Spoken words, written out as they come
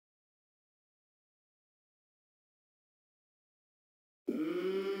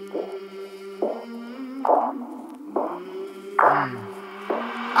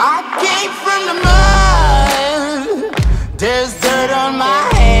I came from the mud. There's dirt on my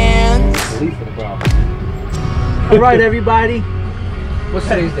hands. All right, everybody. What's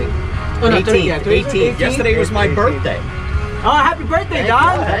today's date? Oh, no, 18th. Yesterday was my birthday. Oh, happy birthday,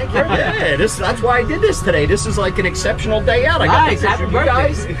 Don! Thank you. Yeah, that's why I did this today. This is like an exceptional day out. I got nice, to picture you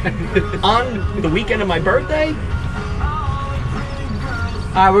guys on the weekend of my birthday.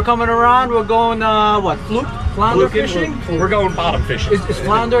 All right, we're coming around. We're going, what, Fluke? Flounder fishing? We're going bottom fishing. Is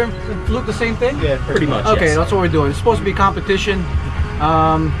flounder and Fluke the same thing? Yeah, pretty much. Okay, yes. that's what we're doing. It's supposed to be competition.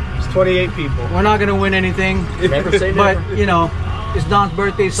 It's 28 people. We're not going to win anything. Never say but, never. you know, it's Don's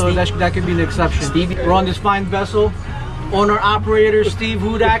birthday, so that could be an exception. Stevie. We're on this fine vessel. Owner-operator Steve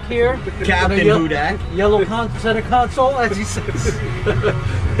Hudak here. Captain Hudak. Yellow center console, as he says.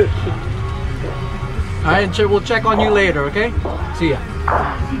 All right, we'll check on you later, okay? See ya.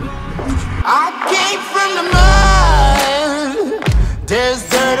 I came from the mud. There's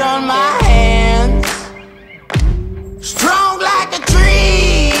dirt on my hands. Strong like a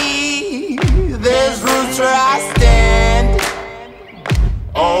tree. There's roots where I stand.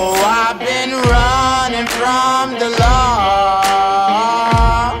 Oh, I've been running from the law.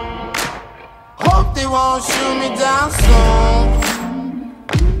 Hope they won't shoot me down soon.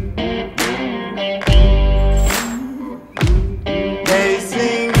 They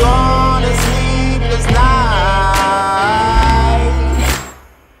sing on a sleepless night.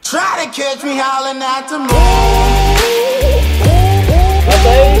 Try to catch me howling at the moon.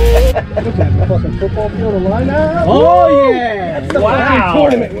 Fucking football field of line out. Oh, yeah! That's the fucking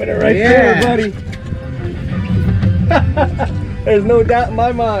tournament winner right there, buddy. There's no doubt in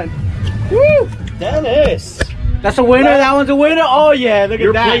my mind. Woo! Dennis! That's a winner? That one's a winner? Oh, yeah, look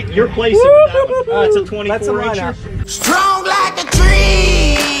at that. You're placing with that one. It's a 24-incher. Strong like a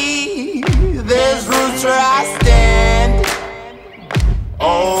tree. There's roots where I stand.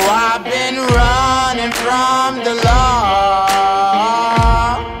 Oh, I've been running from the law.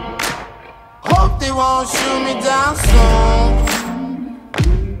 Hope they won't shoot me down soon.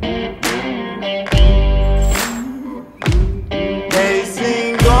 They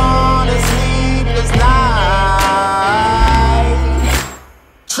sing on a sleepless night.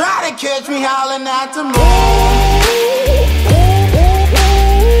 Try to catch me howling at the moon.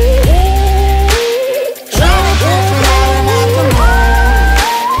 Try to catch me howling at the moon.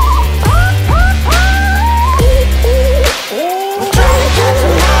 Try to catch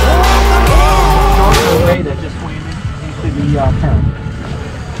me howling at the moon. That just went into the current.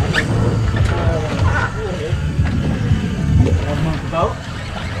 Move the boat?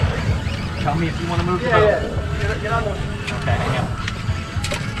 Tell me if you want to move the boat. Yeah. Get on the... Okay, hang on.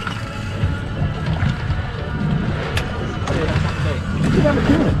 You can have a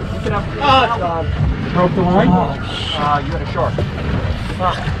tuna. You can have... Broke the line? You had a shark.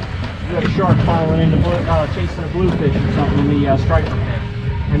 Fuck. You had a shark following in the chasing a bluefish or something in the striper pit.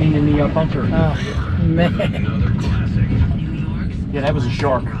 I mean in the bunker. Oh, man. Yeah, that was a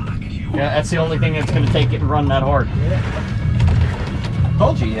shark. Yeah, that's the only thing that's going to take it and run that hard.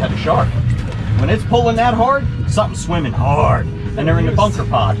 Told you had a shark. When it's pulling that hard, something's swimming hard. And they're in the bunker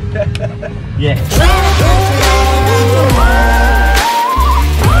pod. Yeah.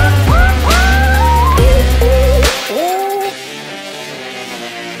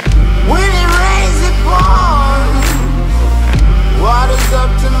 When it rains, it pours. Water's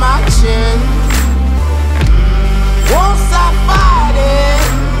up to my chin. Won't stop fighting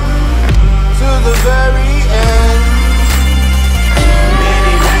to the very end.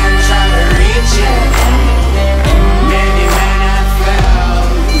 Many men try to reach it. Many men have failed.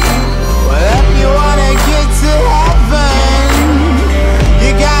 Well, if you wanna get to heaven,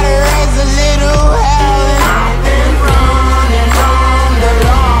 you gotta raise a little hell. And I've been running from the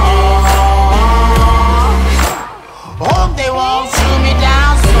law. Hope they won't shoot me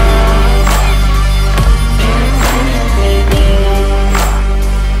down soon.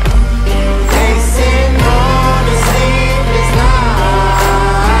 They sing on a sleepless night.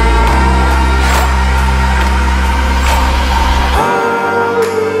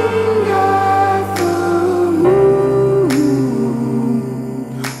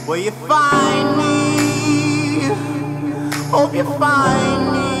 Will you find me? Hope you find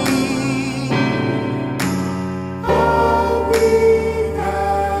me. I'll be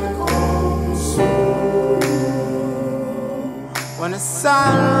back home soon. When the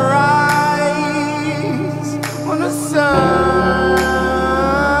sun rises, when the sun rises.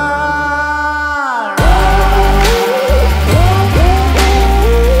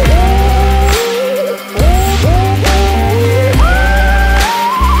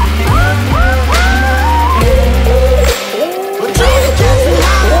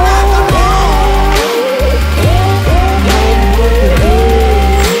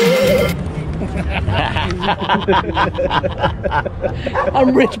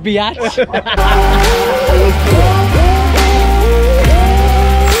 I'm rich, biatch.